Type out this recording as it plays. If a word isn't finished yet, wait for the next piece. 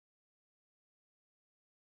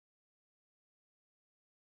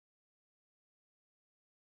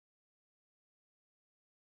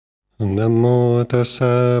Namo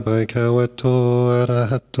tassa bhagavato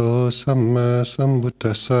arahato samma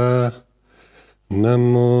sambuddhassa.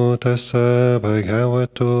 Namo tassa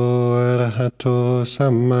bhagavato arahato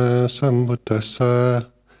samma sambuddhassa.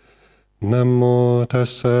 Namo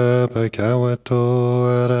tassa bhagavato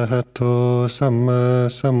arahato samma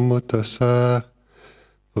sambuddhassa.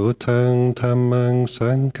 Buddhang dhammang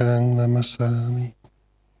sanghang namasami.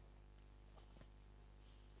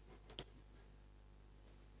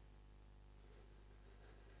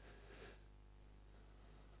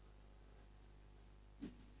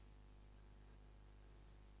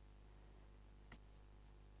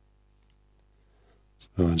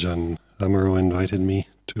 So Ajahn Amaro invited me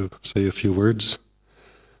to say a few words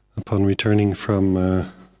upon returning from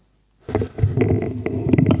a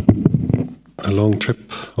long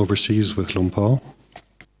trip overseas with Luang Por.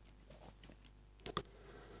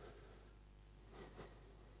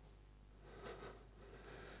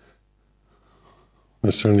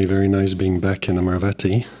 It's certainly very nice being back in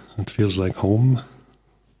Amaravati. It feels like home.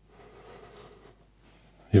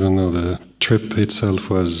 Even though the trip itself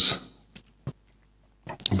was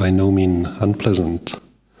by no means unpleasant,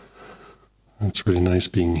 it's really nice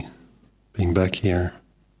being back here.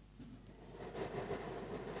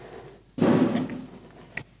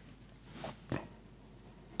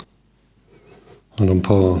 Luang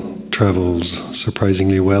Por travels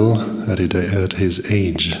surprisingly well at his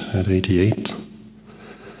age, at 88.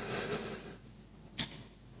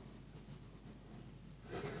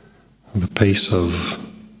 The pace of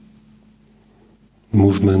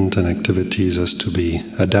movement and activities has to be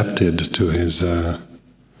adapted to his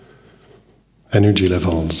energy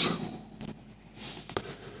levels.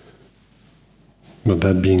 But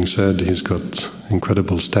that being said, he's got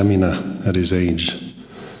incredible stamina at his age.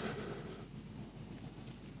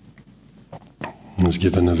 He's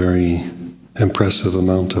given a very impressive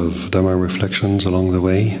amount of Dhamma reflections along the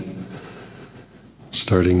way,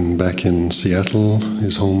 starting back in Seattle,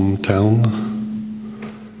 his hometown.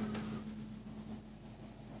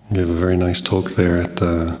 Gave a very nice talk there at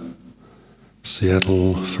the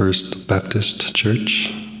Seattle First Baptist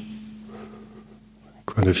Church.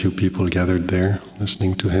 Quite a few people gathered there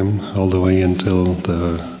listening to him all the way until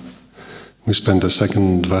we spent the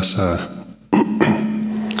second Vasa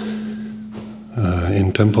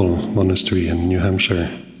in Temple Monastery in New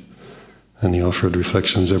Hampshire, and he offered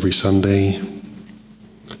reflections every Sunday.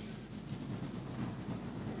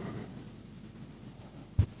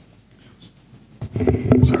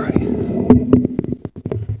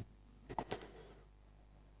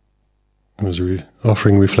 I was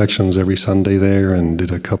offering reflections every Sunday there and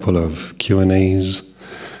did a couple of Q&As,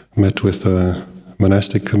 met with the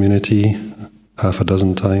monastic community half a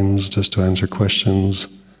dozen times just to answer questions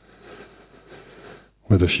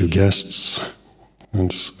with a few guests.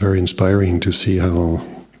 And it's very inspiring to see how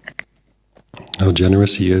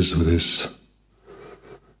generous he is with his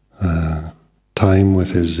time, with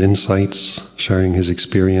his insights, sharing his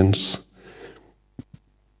experience.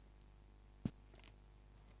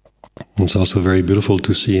 It's also very beautiful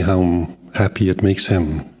to see how happy it makes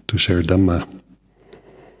him to share Dhamma.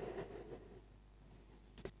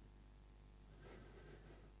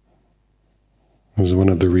 It was one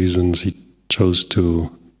of the reasons he chose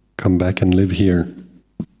to come back and live here,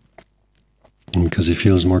 because he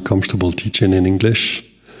feels more comfortable teaching in English.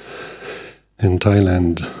 In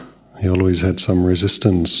Thailand, he always had some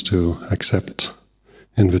resistance to accept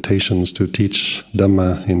invitations to teach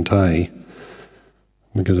Dhamma in Thai,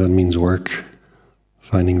 because that means work,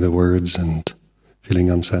 finding the words and feeling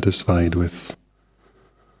unsatisfied with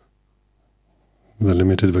the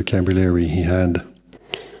limited vocabulary he had.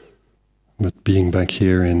 But being back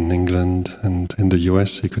here in England and in the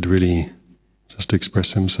US, he could really just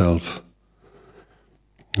express himself.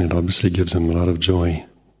 It obviously gives him a lot of joy.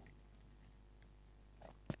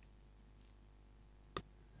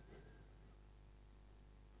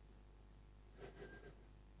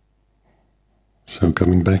 So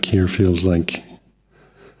coming back here feels like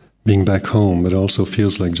being back home, but also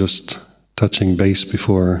feels like just touching base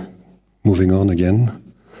before moving on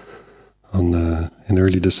again. In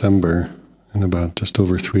early December, in about just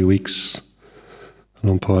over 3 weeks,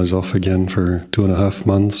 Luang Por is off again for 2.5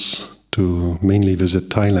 months to mainly visit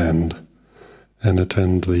Thailand and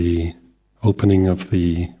attend the opening of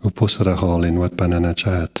the Uposatha Hall in Wat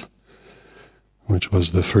Pananachat, which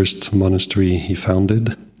was the first monastery he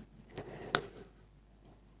founded.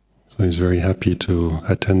 So he's very happy to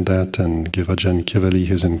attend that and give Ajahn Kivali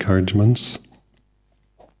his encouragements.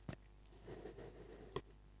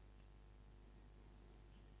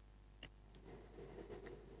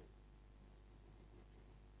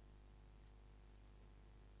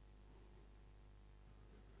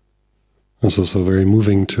 It's also very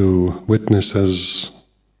moving to witness, as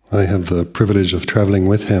I have the privilege of traveling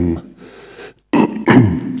with him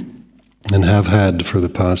and have had for the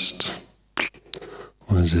past,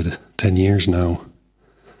 10 years now,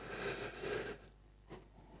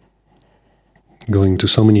 going to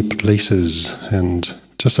so many places, and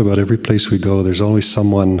just about every place we go, there's always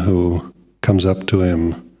someone who comes up to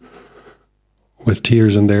him with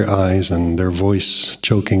tears in their eyes and their voice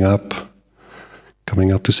choking up,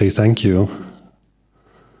 coming up to say thank you,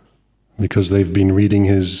 because they've been reading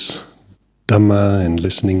his Dhamma and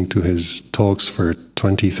listening to his talks for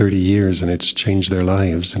 20, 30 years, and it's changed their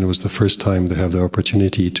lives, and it was the first time they have the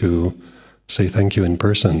opportunity to say thank you in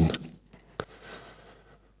person.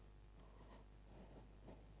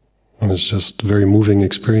 And it's just a very moving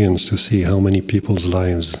experience to see how many people's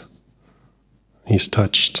lives he's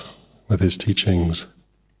touched with his teachings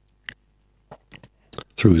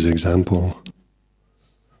through his example.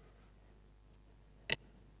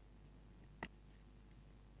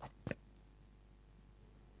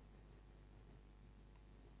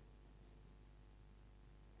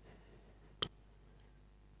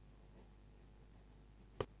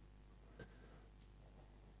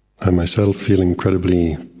 I myself feel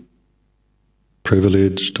incredibly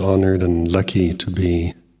privileged, honored, and lucky to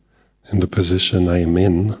be in the position I am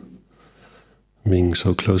in, being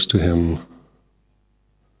so close to him.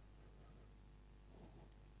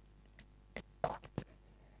 It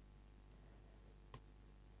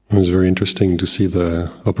was very interesting to see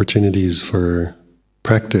the opportunities for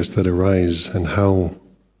practice that arise and how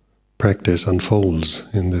practice unfolds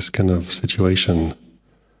in this kind of situation.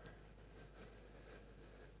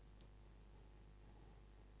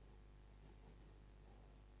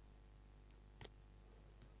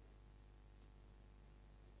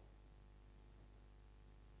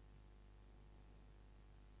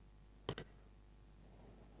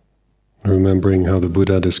 Remembering how the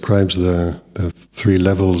Buddha describes the three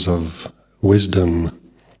levels of wisdom,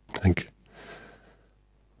 like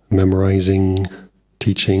memorizing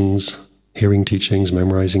teachings, hearing teachings,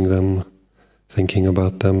 memorizing them, thinking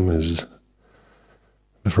about them is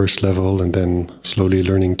the first level, and then slowly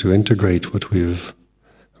learning to integrate what we've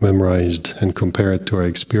memorized and compare it to our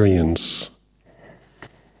experience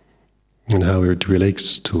and how it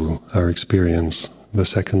relates to our experience, the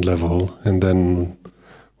second level, and then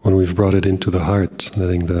when we've brought it into the heart,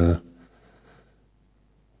 letting the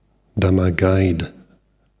Dhamma guide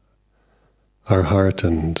our heart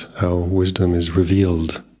and how wisdom is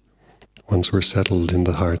revealed once we're settled in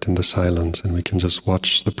the heart, in the silence, and we can just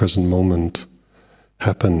watch the present moment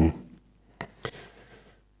happen.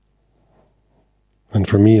 And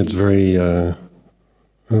for me, it's very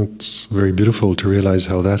beautiful to realize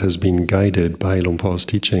how that has been guided by Luang Por's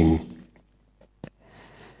teaching.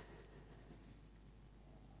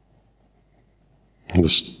 The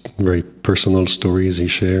very personal stories he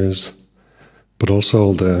shares, but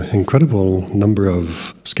also the incredible number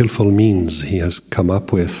of skillful means he has come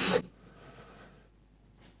up with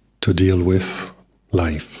to deal with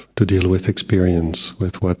life, to deal with experience,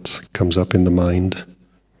 with what comes up in the mind.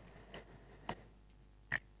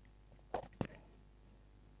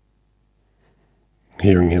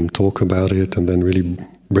 Hearing him talk about it and then really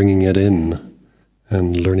bringing it in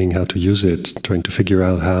and learning how to use it, trying to figure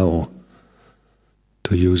out how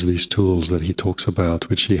to use these tools that he talks about,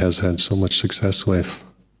 which he has had so much success with.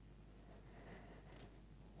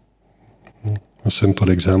 A simple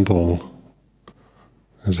example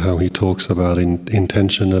is how he talks about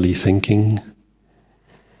intentionally thinking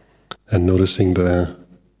and noticing the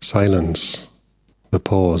silence, the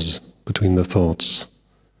pause between the thoughts,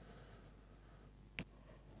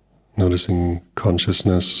 noticing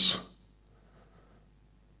consciousness,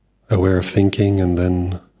 aware of thinking, and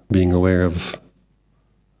then being aware of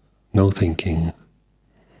no thinking.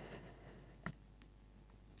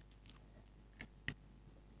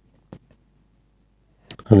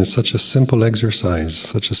 And it's such a simple exercise,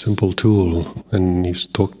 such a simple tool, and he's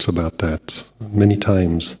talked about that many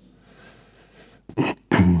times.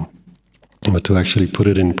 But to actually put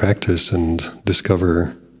it in practice and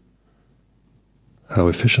discover how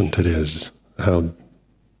efficient it is, how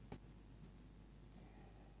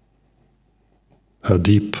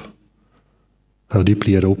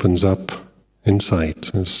deeply it opens up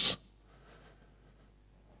insight, it's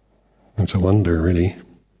a wonder, really.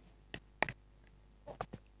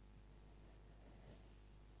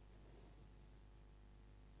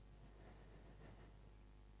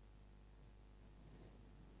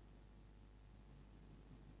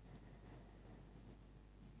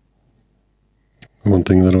 One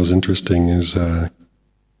thing that was interesting is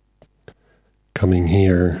coming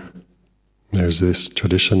here There's this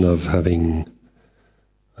tradition of having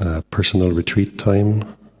personal retreat time,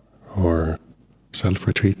 or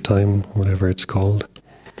self-retreat time, whatever it's called.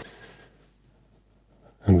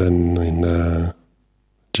 And then in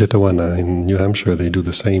Jetawana in New Hampshire, they do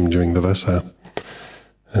the same during the Vasa.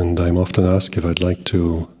 And I'm often asked if I'd like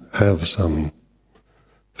to have some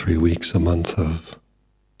 3 weeks, a month of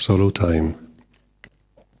solo time.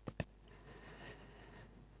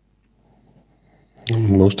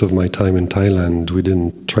 Most of my time in Thailand, we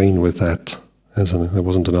didn't train with that. It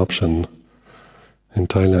wasn't an option. In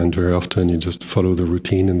Thailand, very often you just follow the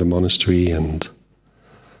routine in the monastery and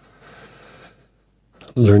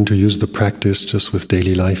learn to use the practice just with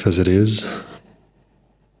daily life as it is.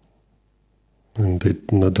 And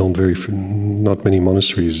not many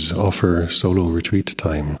monasteries offer solo retreat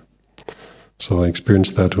time. So I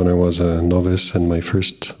experienced that when I was a novice and my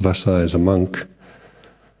first Vasa as a monk,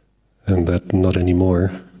 and that not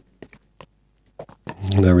anymore.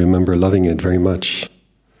 And I remember loving it very much,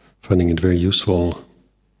 finding it very useful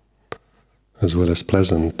as well as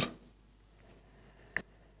pleasant.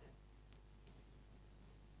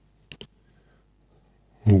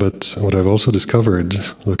 But what I've also discovered,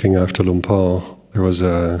 looking after Lumpur, there was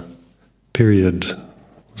a period, it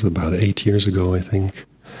was about 8 years ago, I think,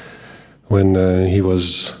 when he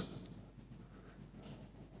was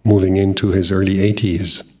moving into his early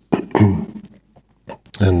 80s.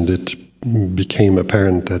 And it became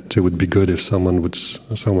apparent that it would be good if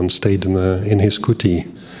someone stayed in his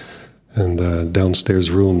kuti and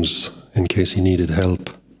downstairs rooms in case he needed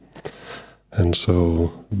help. And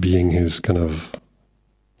so, being his kind of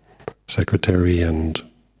secretary and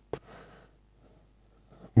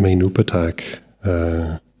main upatak,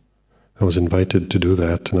 I was invited to do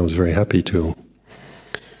that, and I was very happy to.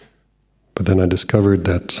 But then I discovered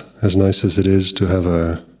that as nice as it is to have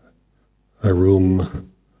a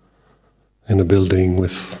room in a building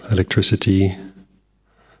with electricity,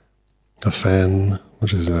 a fan,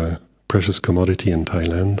 which is a precious commodity in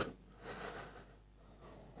Thailand,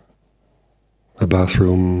 a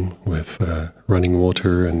bathroom with running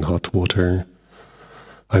water and hot water,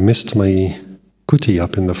 I missed my kuti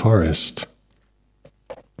up in the forest.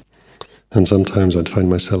 And sometimes I'd find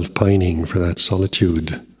myself pining for that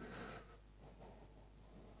solitude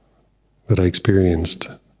that I experienced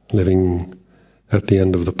living at the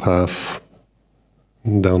end of the path,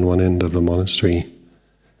 down one end of the monastery.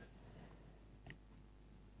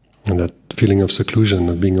 And that feeling of seclusion,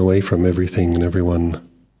 of being away from everything and everyone.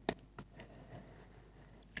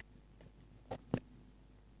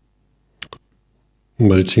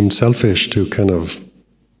 But it seemed selfish to kind of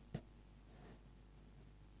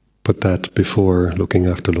put that before looking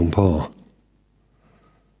after Lumpur.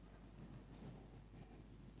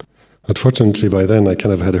 Unfortunately, by then I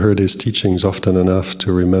kind of had heard his teachings often enough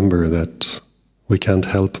to remember that we can't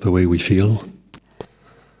help the way we feel.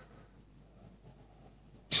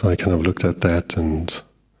 So I kind of looked at that and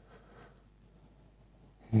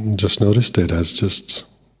just noticed it as just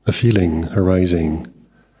a feeling arising.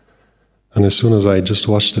 And as soon as I just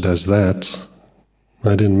watched it as that,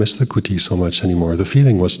 I didn't miss the kuti so much anymore. The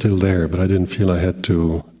feeling was still there, but I didn't feel I had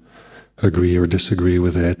to agree or disagree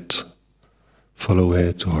with it, follow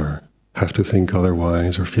it, or have to think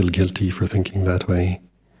otherwise, or feel guilty for thinking that way.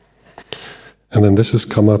 And then this has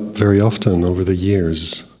come up very often over the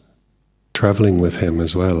years, traveling with him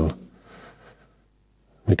as well.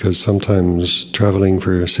 Because sometimes traveling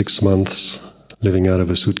for 6 months, living out of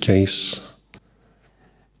a suitcase,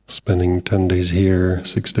 spending 10 days here,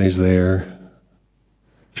 6 days there,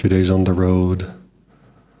 a few days on the road,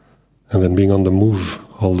 and then being on the move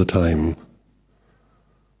all the time.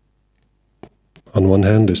 On one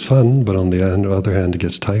hand is fun, but on the other hand it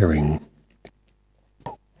gets tiring.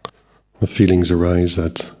 The feelings arise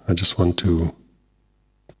that I just want to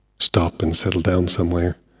stop and settle down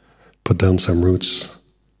somewhere, put down some roots,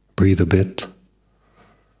 breathe a bit.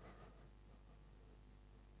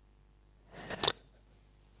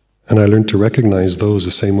 And I learned to recognize those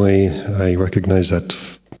the same way I recognize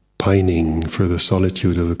that pining for the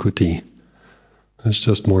solitude of a kuti. It's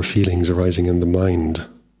just more feelings arising in the mind.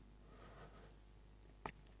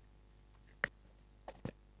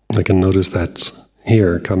 I can notice that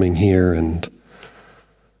here, coming here and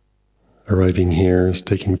arriving here is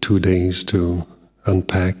taking 2 days to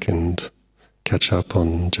unpack and catch up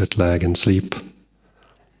on jet lag and sleep.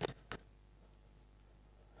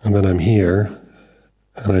 And then I'm here,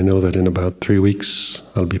 and I know that in about 3 weeks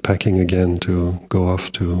I'll be packing again to go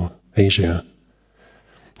off to Asia.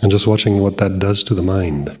 And just watching what that does to the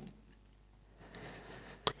mind.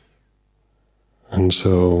 And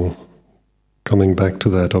so, coming back to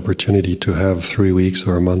that opportunity to have 3 weeks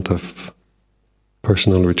or a month of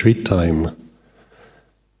personal retreat time.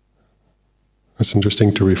 It's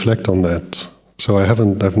interesting to reflect on that. So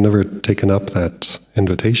I've never taken up that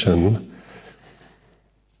invitation,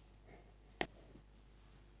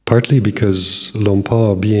 partly because Luang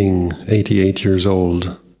Por, being 88 years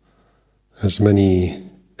old, as many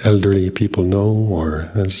elderly people know, or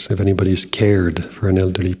as if anybody's cared for an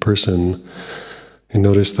elderly person, you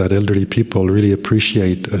notice that elderly people really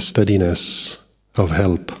appreciate a steadiness of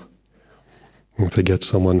help. If they get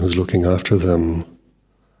someone who's looking after them,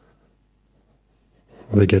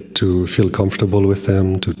 they get to feel comfortable with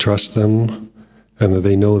them, to trust them, and that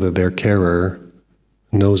they know that their carer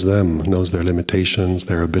knows them, knows their limitations,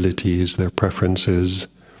 their abilities, their preferences.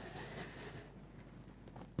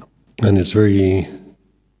 And it's very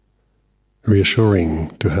reassuring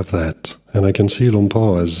to have that. And I can see Luang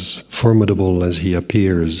Por, as formidable as he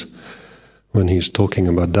appears when he's talking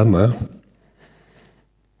about Dhamma.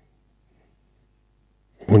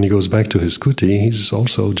 When he goes back to his kuti, he's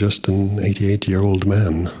also just an 88-year-old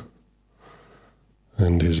man.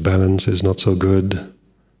 And his balance is not so good,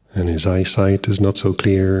 and his eyesight is not so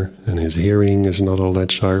clear, and his hearing is not all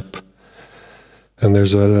that sharp. And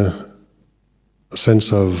there's a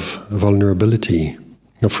sense of vulnerability,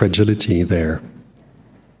 of fragility there.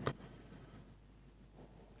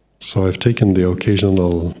 So I've taken the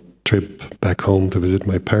occasional trip back home to visit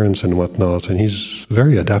my parents and whatnot, and he's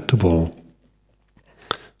very adaptable.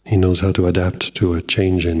 He knows how to adapt to a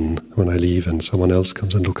change in when I leave and someone else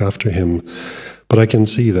comes and look after him. But I can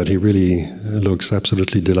see that he really looks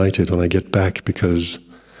absolutely delighted when I get back, because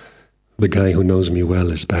the guy who knows me well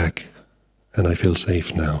is back and I feel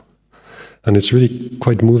safe now. And it's really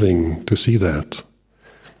quite moving to see that.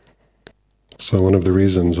 So one of the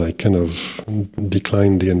reasons I kind of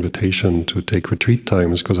declined the invitation to take retreat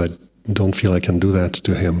time is because I don't feel I can do that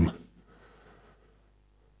to him.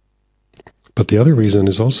 But the other reason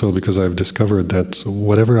is also because I've discovered that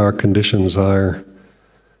whatever our conditions are,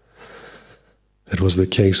 it was the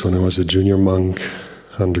case when I was a junior monk,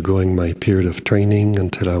 undergoing my period of training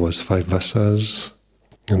until I was 5 vasas,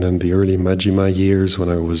 and then the early Majjhima years when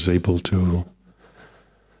I was able to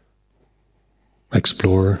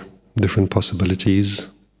explore different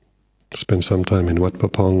possibilities, spent some time in Wat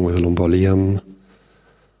Papong with Luang Por Liam.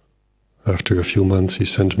 After a few months, he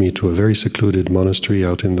sent me to a very secluded monastery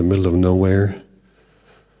out in the middle of nowhere,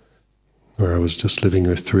 where I was just living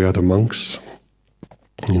with 3 other monks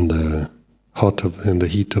in the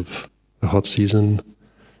heat of the hot season,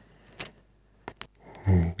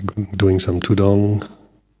 doing some tudong,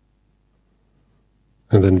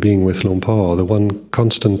 and then being with Luang Por. The one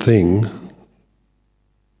constant thing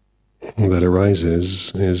that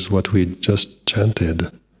arises is what we just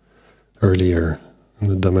chanted earlier in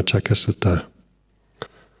the Dhammacakka Sutta.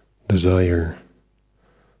 Desire,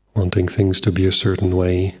 wanting things to be a certain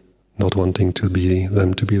way, not wanting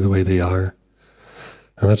them to be the way they are.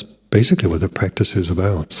 And that's basically what the practice is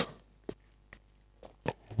about.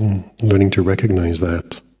 Learning to recognize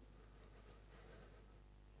that.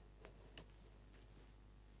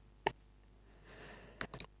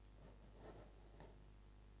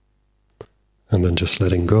 And then just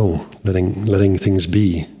letting go, letting things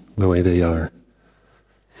be the way they are.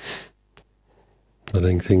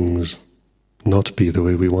 Letting things not be the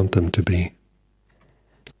way we want them to be.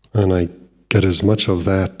 And I get as much of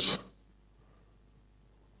that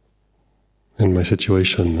in my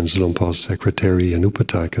situation as Luang Por's secretary and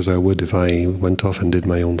upatak as I would if I went off and did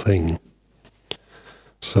my own thing.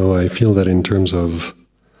 So I feel that in terms of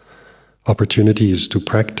opportunities to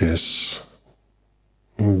practice,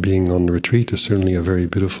 being on retreat is certainly a very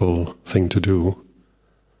beautiful thing to do.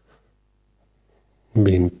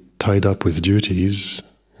 Being tied up with duties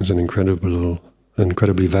is an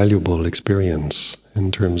incredibly valuable experience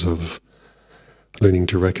in terms of learning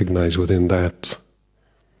to recognize within that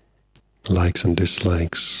likes and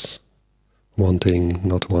dislikes, wanting,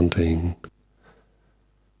 not wanting,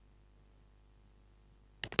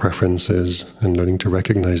 preferences, and learning to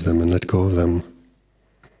recognize them and let go of them.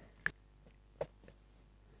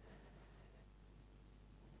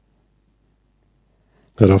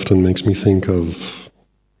 That often makes me think of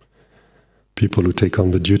people who take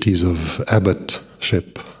on the duties of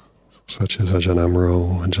abbotship, such as Ajahn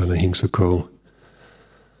Asoko, Ajahn Asoko.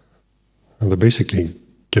 And they're basically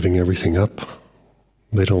giving everything up.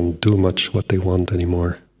 They don't do much what they want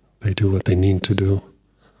anymore. They do what they need to do.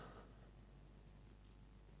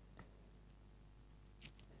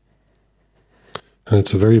 And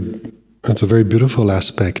it's a very beautiful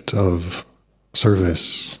aspect of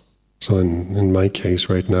service. So in my case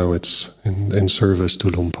right now, it's in service to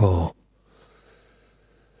Luang Por.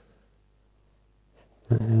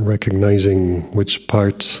 recognizing which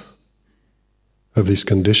parts of these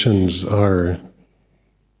conditions are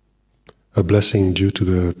a blessing due to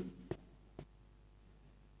the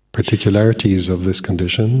particularities of this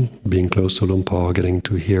condition, being close to Luang Por, getting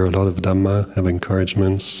to hear a lot of Dhamma, have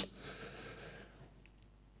encouragements,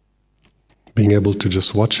 being able to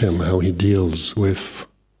just watch him, how he deals with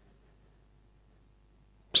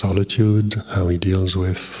solitude, how he deals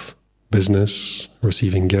with business,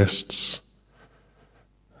 receiving guests,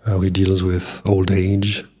 how he deals with old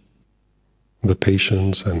age, the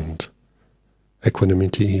patience and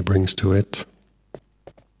equanimity he brings to it.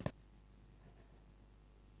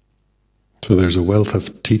 So there's a wealth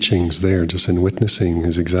of teachings there just in witnessing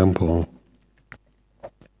his example.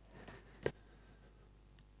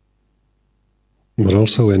 But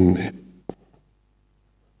also in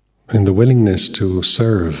the willingness to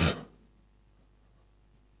serve,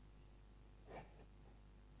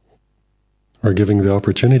 or giving the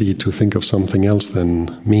opportunity to think of something else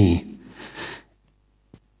than me.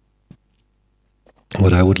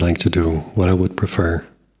 What I would like to do, what I would prefer.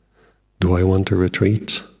 Do I want a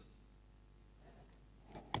retreat?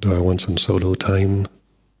 Do I want some solo time?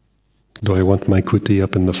 Do I want my kuti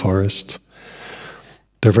up in the forest?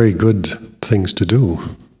 They're very good things to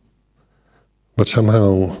do, but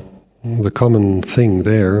somehow the common thing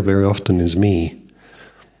there very often is me.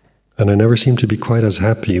 And I never seem to be quite as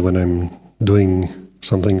happy when I'm doing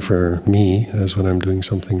something for me as when I'm doing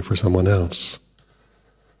something for someone else.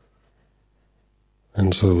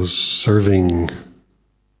 And so serving,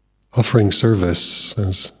 offering service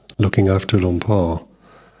as looking after Luang Por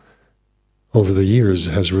over the years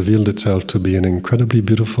has revealed itself to be an incredibly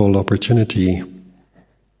beautiful opportunity,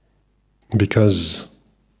 because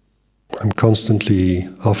I'm constantly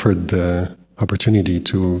offered the opportunity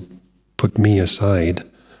to put me aside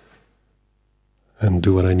and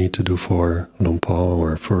do what I need to do for Luang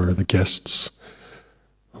Por or for the guests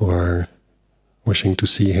who are wishing to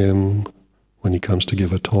see him when he comes to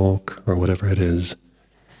give a talk or whatever it is.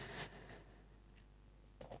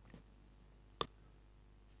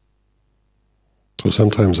 So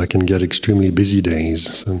sometimes I can get extremely busy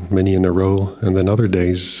days, many in a row, and then other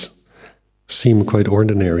days seem quite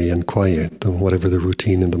ordinary and quiet, whatever the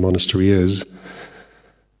routine in the monastery is.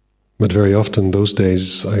 But very often those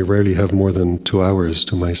days I rarely have more than 2 hours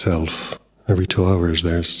to myself. Every 2 hours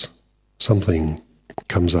there's something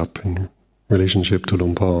comes up in relationship to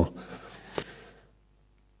Luang Por.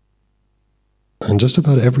 And just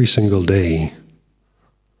about every single day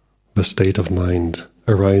the state of mind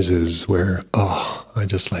arises where, I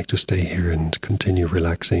just like to stay here and continue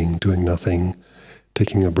relaxing, doing nothing,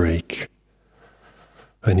 taking a break.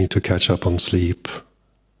 I need to catch up on sleep.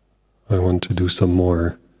 I want to do some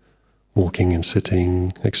more walking and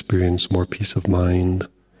sitting, experience more peace of mind.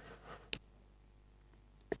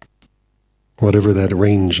 Whatever that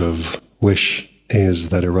range of wish is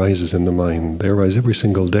that arises in the mind, they arise every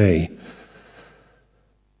single day.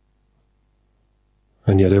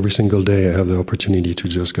 And yet every single day I have the opportunity to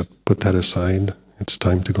just put that aside. It's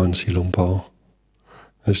time to go and see Luang Por.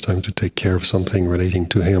 It's time to take care of something relating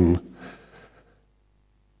to him.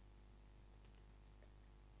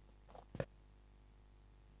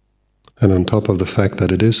 And on top of the fact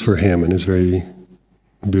that it is for him and is very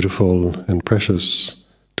beautiful and precious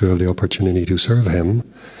to have the opportunity to serve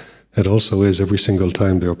him, it also is every single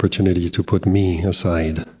time the opportunity to put me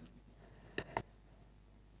aside.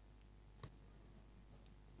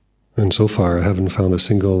 And so far I haven't found a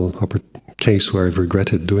single case where I've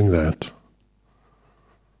regretted doing that.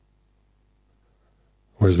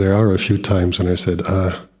 Whereas there are a few times when I said,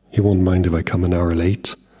 he won't mind if I come an hour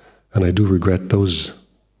late, and I do regret those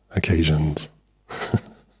occasions.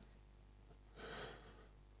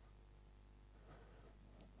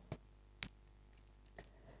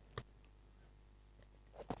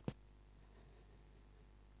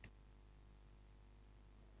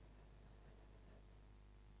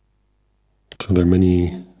 So there are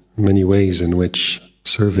many, many ways in which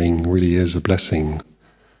serving really is a blessing.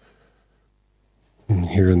 And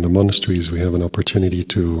here in the monasteries we have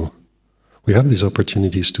these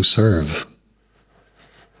opportunities to serve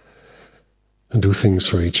and do things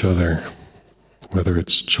for each other, whether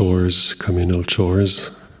it's chores, communal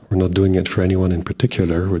chores. We're not doing it for anyone in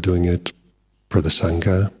particular, we're doing it for the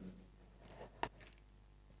Sangha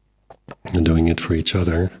and doing it for each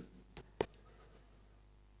other.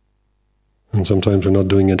 And sometimes we're not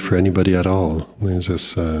doing it for anybody at all. There's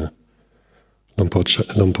this Luang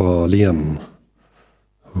Por Liam,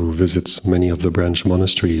 who visits many of the branch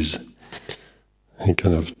monasteries. He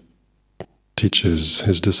kind of teaches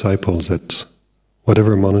his disciples that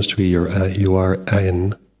whatever monastery you are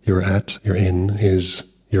in, you're at, you're in,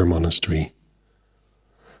 is your monastery.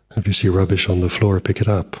 If you see rubbish on the floor, pick it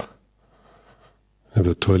up. If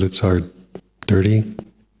the toilets are dirty,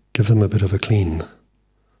 give them a bit of a clean.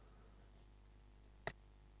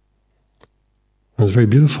 It's very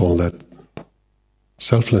beautiful, that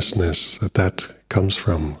selflessness that comes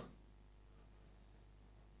from.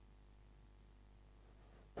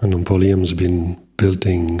 And Napoleon's been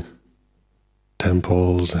building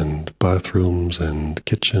temples and bathrooms and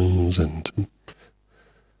kitchens and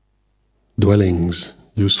dwellings,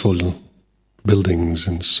 useful buildings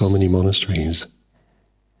in so many monasteries.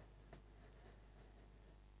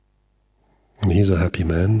 And he's a happy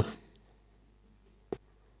man.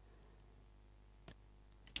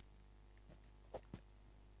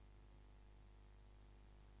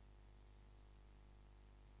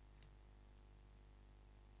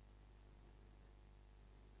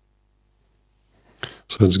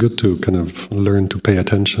 So it's good to kind of learn to pay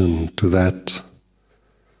attention to that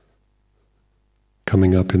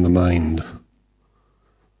coming up in the mind.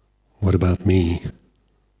 What about me?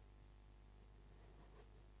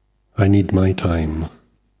 I need my time.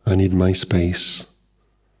 I need my space.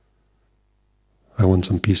 I want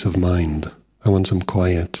some peace of mind. I want some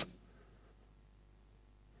quiet.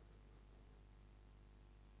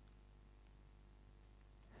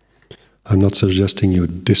 I'm not suggesting you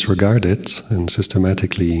disregard it and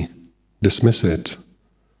systematically dismiss it,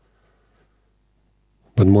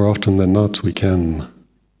 but more often than not we can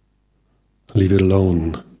leave it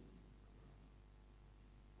alone.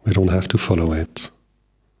 We don't have to follow it.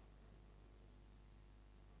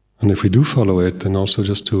 And if we do follow it, then also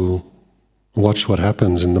just to watch what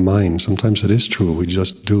happens in the mind. Sometimes it is true, we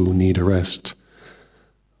just do need a rest.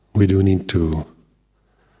 We do need to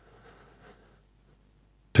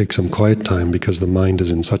take some quiet time, because the mind is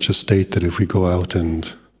in such a state that if we go out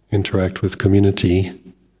and interact with community,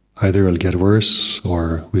 either it'll get worse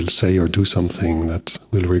or we'll say or do something that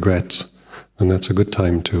we'll regret. And that's a good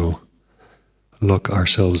time to lock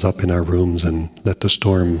ourselves up in our rooms and let the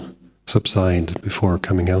storm subside before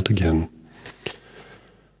coming out again.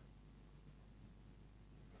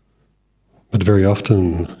 But very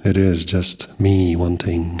often it is just me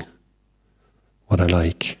wanting what I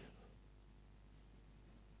like.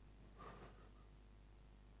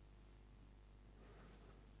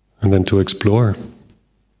 And then to explore,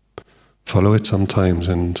 follow it sometimes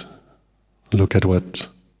and look at what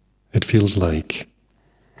it feels like.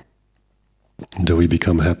 Do we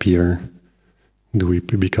become happier? Do we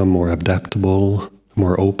become more adaptable,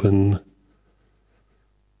 more open?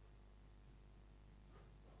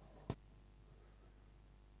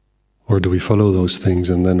 Or do we follow those things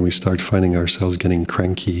and then we start finding ourselves getting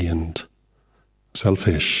cranky and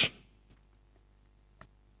selfish?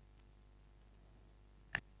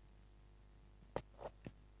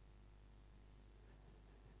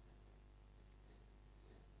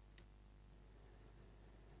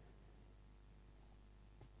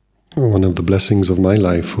 One of the blessings of my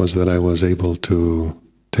life was that I was able to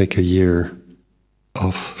take a year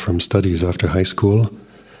off from studies after high school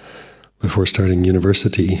before starting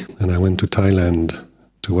university, and I went to Thailand,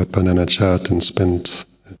 to Wat Pah Nanachat, and spent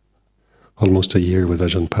almost a year with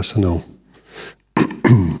Ajahn Asoko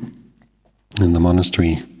in the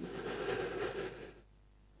monastery.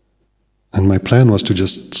 And my plan was to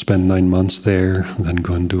just spend 9 months there, then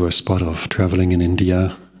go and do a spot of traveling in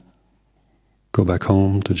India, go back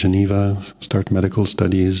home to Geneva, start medical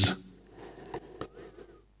studies,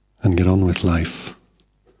 and get on with life.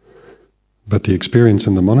 But the experience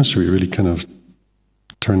in the monastery really kind of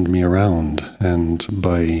turned me around, and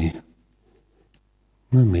by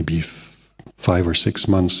maybe 5 or 6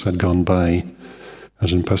 months had gone by,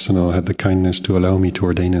 Ajahn Asoko had the kindness to allow me to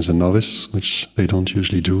ordain as a novice, which they don't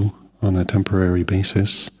usually do on a temporary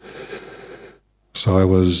basis. So I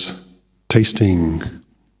was tasting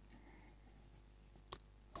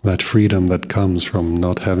that freedom that comes from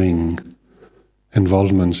not having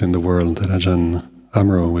involvements in the world that Ajahn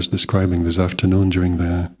Amaro was describing this afternoon during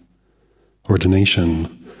the ordination,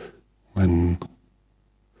 when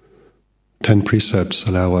 10 precepts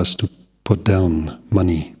allow us to put down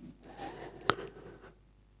money.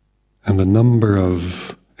 And the number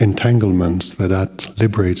of entanglements that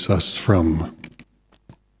liberates us from,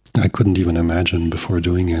 I couldn't even imagine before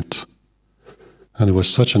doing it. And it was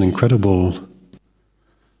such an incredible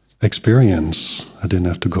experience. I didn't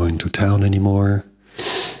have to go into town anymore.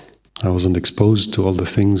 I wasn't exposed to all the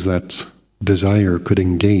things that desire could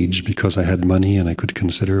engage because I had money and I could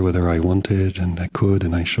consider whether I wanted and I could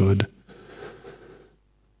and I should.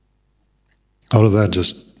 All of that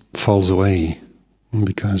just falls away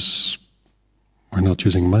because we're not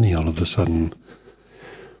using money all of a sudden.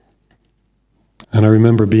 And I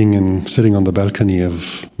remember sitting on the balcony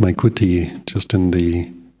of my kuti, just in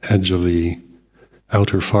the edge of the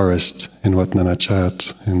outer forest in Wat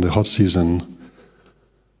Nanachat in the hot season.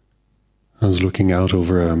 I was looking out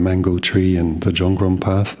over a mango tree and the Jongrom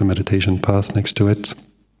path, the meditation path next to it.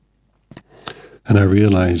 And I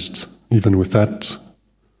realized, even with that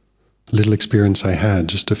little experience I had,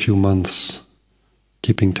 just a few months,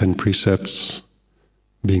 keeping 10 precepts,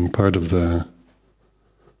 being part of the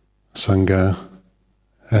Sangha,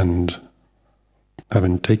 and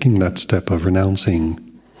having taken that step of renouncing,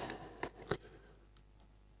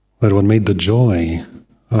 that what made the joy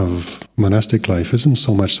of monastic life isn't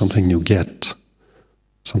so much something you get,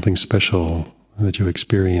 something special that you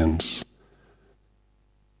experience,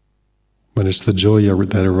 but it's the joy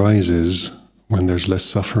that arises when there's less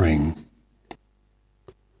suffering.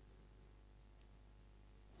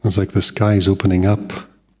 It's like the sky's opening up.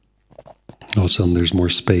 All of a sudden there's more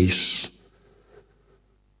space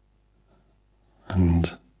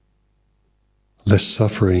and less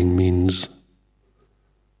suffering means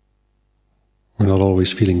we're not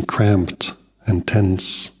always feeling cramped and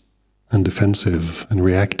tense and defensive and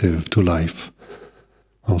reactive to life.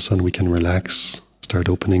 All of a sudden we can relax, start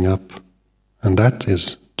opening up, and that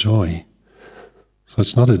is joy. So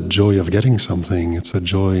it's not a joy of getting something, it's the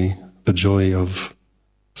joy of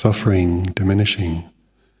suffering, diminishing,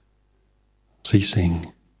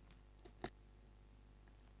 ceasing.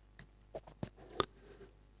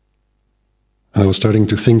 And I was starting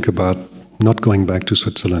to think about not going back to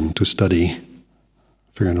Switzerland to study,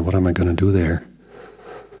 figuring out what am I going to do there.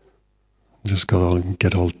 Just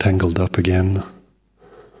get all tangled up again.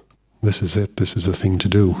 This is it, this is the thing to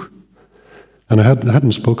do. And I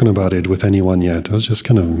hadn't spoken about it with anyone yet. I was just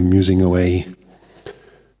kind of musing away.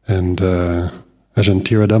 And Ajahn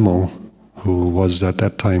Dhamma, who was at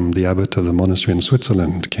that time the abbot of the monastery in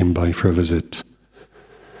Switzerland, came by for a visit.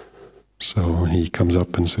 So he comes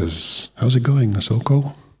up and says, "How's it going,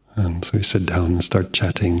 Asoko?" And so we sit down and start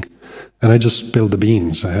chatting. And I just spilled the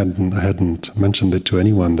beans. I hadn't mentioned it to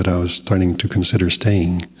anyone that I was starting to consider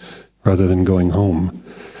staying rather than going home.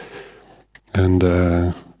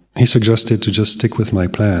 And he suggested to just stick with my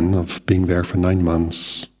plan of being there for 9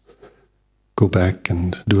 months, go back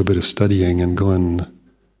and do a bit of studying and go and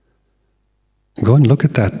look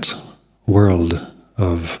at that world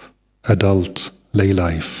of adult lay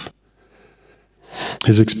life.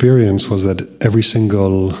 His experience was that every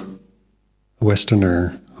single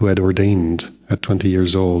Westerner who had ordained at 20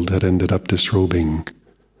 years old had ended up disrobing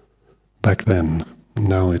back then.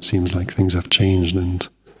 Now it seems like things have changed and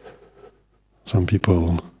some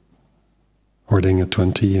people ordain at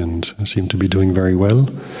 20 and seem to be doing very well.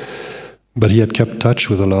 But he had kept touch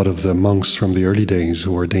with a lot of the monks from the early days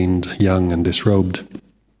who ordained young and disrobed.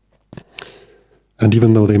 And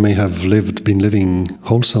even though they may have been living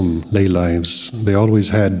wholesome lay lives, they always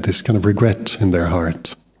had this kind of regret in their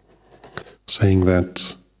heart, saying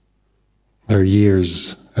that their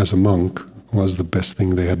years as a monk was the best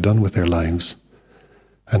thing they had done with their lives.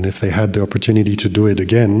 And if they had the opportunity to do it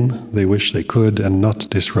again, they wish they could and not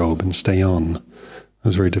disrobe and stay on. It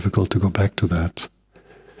was very difficult to go back to that.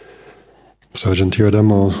 So Ajahn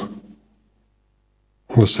Dhamma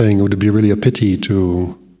was saying it would be really a pity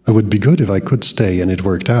it would be good if I could stay and it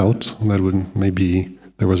worked out. Maybe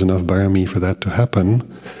there was enough barami for that to happen.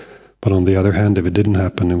 But on the other hand, if it didn't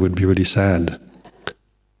happen, it would be really sad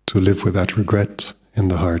to live with that regret in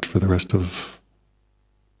the heart for the rest of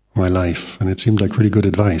my life. And it seemed like really good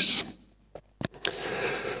advice.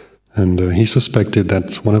 And he suspected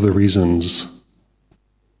that one of the reasons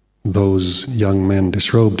those young men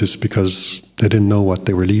disrobed is because they didn't know what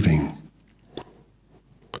they were leaving.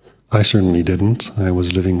 I certainly didn't. I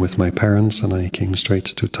was living with my parents and I came straight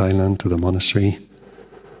to Thailand, to the monastery,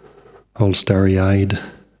 all starry-eyed.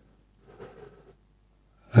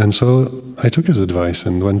 And so I took his advice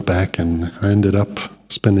and went back, and I ended up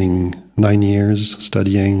spending 9 years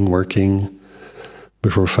studying, working,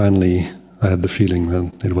 before finally I had the feeling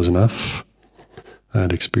that it was enough. I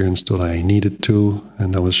had experienced what I needed to,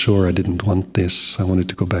 and I was sure I didn't want this. I wanted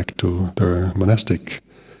to go back to the monastic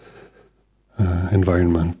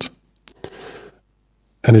environment.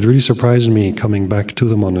 And it really surprised me coming back to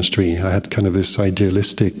the monastery. I had kind of this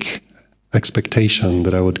idealistic expectation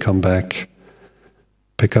that I would come back,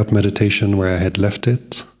 pick up meditation where I had left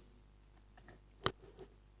it,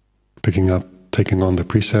 taking on the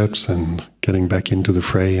precepts and getting back into the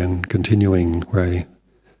fray and continuing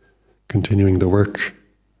the work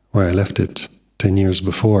where I left it 10 years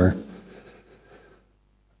before.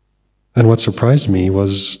 And what surprised me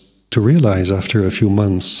was to realize after a few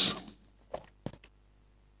months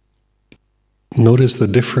notice the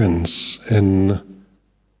difference in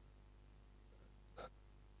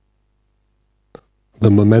the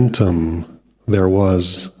momentum there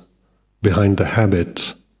was behind the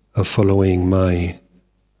habit of following my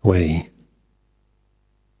way.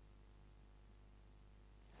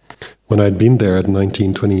 When I'd been there at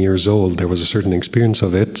 19, 20 years old, there was a certain experience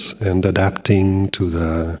of it, and adapting to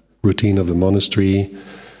the routine of the monastery,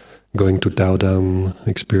 going to Taodam,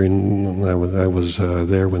 experience. I was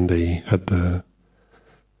there when they had the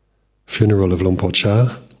funeral of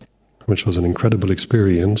Lompocha, which was an incredible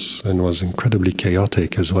experience and was incredibly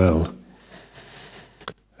chaotic as well.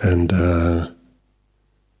 And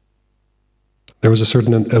there was a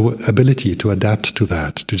certain ability to adapt to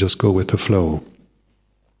that, to just go with the flow.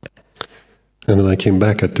 And then I came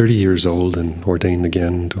back at 30 years old and ordained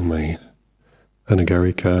again to my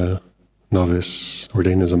Anagarika, novice,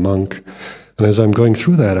 ordained as a monk. And as I'm going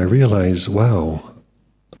through that, I realize, wow,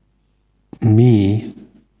 me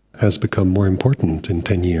has become more important in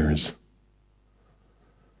 10 years.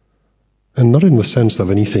 And not in the sense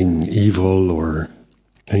of anything evil or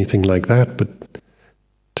anything like that, but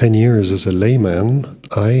 10 years as a layman,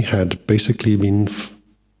 I had basically been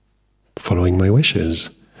following my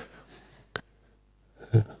wishes.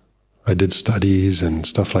 I did studies and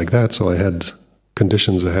stuff like that, so I had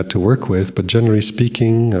conditions I had to work with, but generally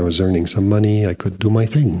speaking, I was earning some money, I could do my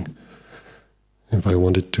thing. If I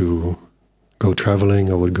wanted to go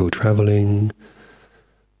traveling, I would go traveling.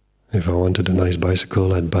 If I wanted a nice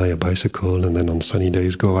bicycle, I'd buy a bicycle, and then on sunny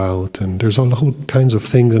days go out, and there's all whole kinds of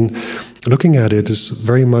things, and looking at it is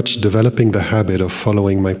very much developing the habit of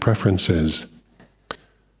following my preferences.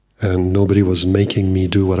 And nobody was making me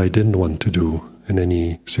do what I didn't want to do in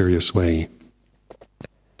any serious way.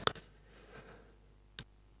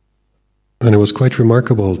 And it was quite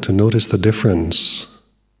remarkable to notice the difference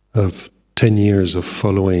of 10 years of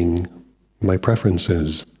following my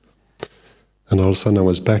preferences. And all of a sudden I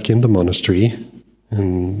was back in the monastery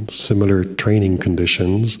in similar training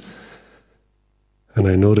conditions, and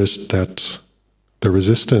I noticed that the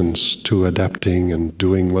resistance to adapting and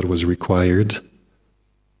doing what was required,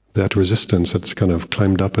 that resistance had kind of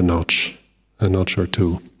climbed up a notch or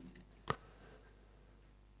two.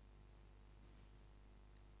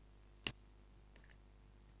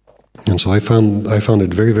 And so I found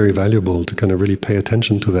it very, very valuable to kind of really pay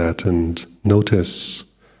attention to that and notice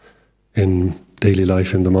in daily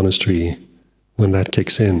life in the monastery when that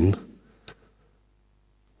kicks in,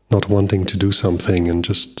 not wanting to do something and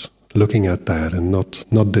just looking at that and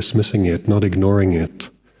not dismissing it, not ignoring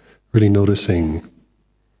it, really noticing.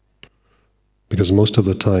 Because most of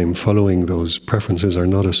the time, following those preferences are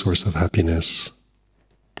not a source of happiness.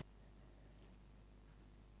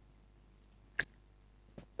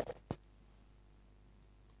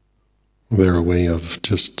 They're a way of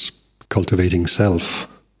just cultivating self,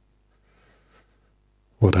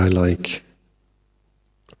 what I like,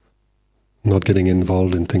 not getting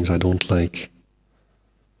involved in things I don't like.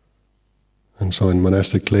 And so in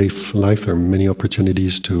monastic life there are many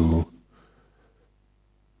opportunities to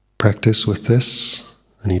practice with this.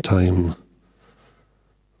 Anytime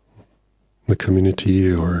the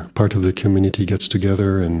community or part of the community gets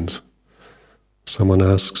together and someone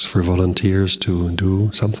asks for volunteers to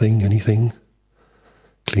do something, anything,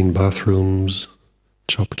 clean bathrooms,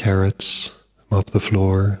 chop carrots, mop the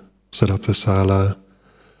floor, set up the sala,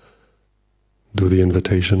 do the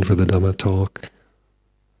invitation for the Dhamma talk,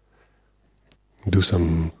 do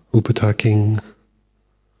some upataking.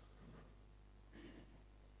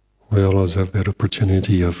 We always have that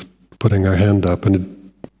opportunity of putting our hand up,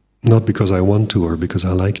 and not because I want to or because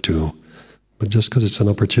I like to, but just because it's an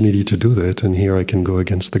opportunity to do that, and here I can go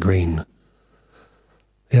against the grain.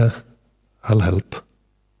 Yeah, I'll help.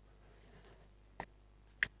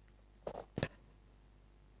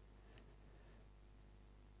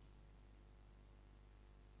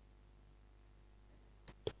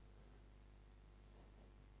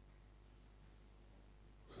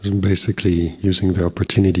 It's basically using the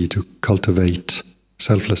opportunity to cultivate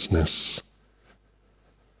selflessness.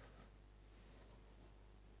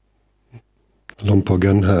 Lompo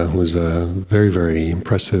Ganha was a very, very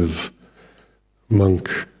impressive monk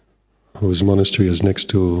whose monastery is next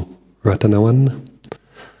to Ratanawan,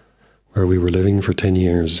 where we were living for 10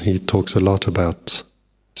 years. He talks a lot about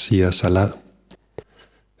Siya Sala.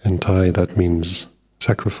 In Thai, that means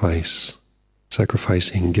sacrifice,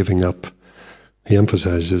 sacrificing, giving up. He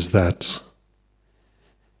emphasizes that.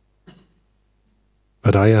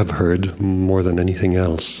 But I have heard more than anything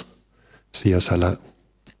else, Siya Sala.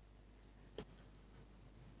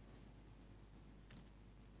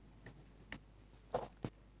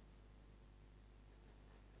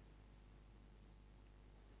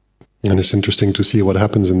 And it's interesting to see what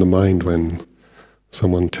happens in the mind when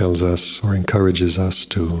someone tells us or encourages us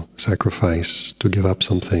to sacrifice, to give up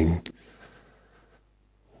something.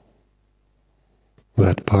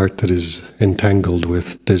 That part that is entangled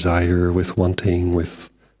with desire, with wanting, with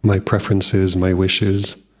my preferences, my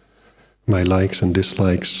wishes, my likes and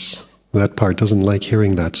dislikes, that part doesn't like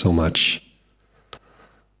hearing that so much.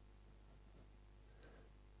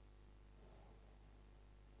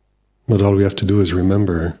 But all we have to do is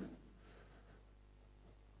remember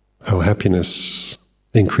how happiness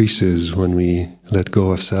increases when we let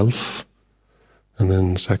go of self, and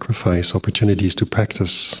then sacrifice, opportunities to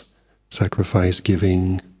practice sacrifice,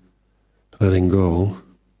 giving, letting go,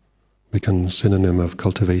 become synonym of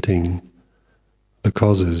cultivating the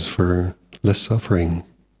causes for less suffering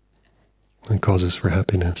and causes for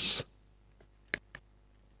happiness.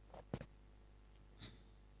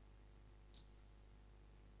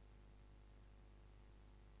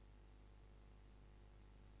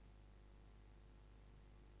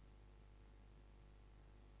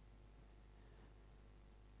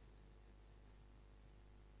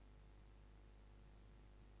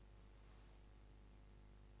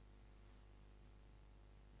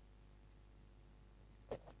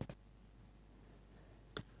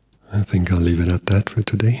 I think I'll leave it at that for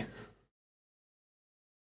today.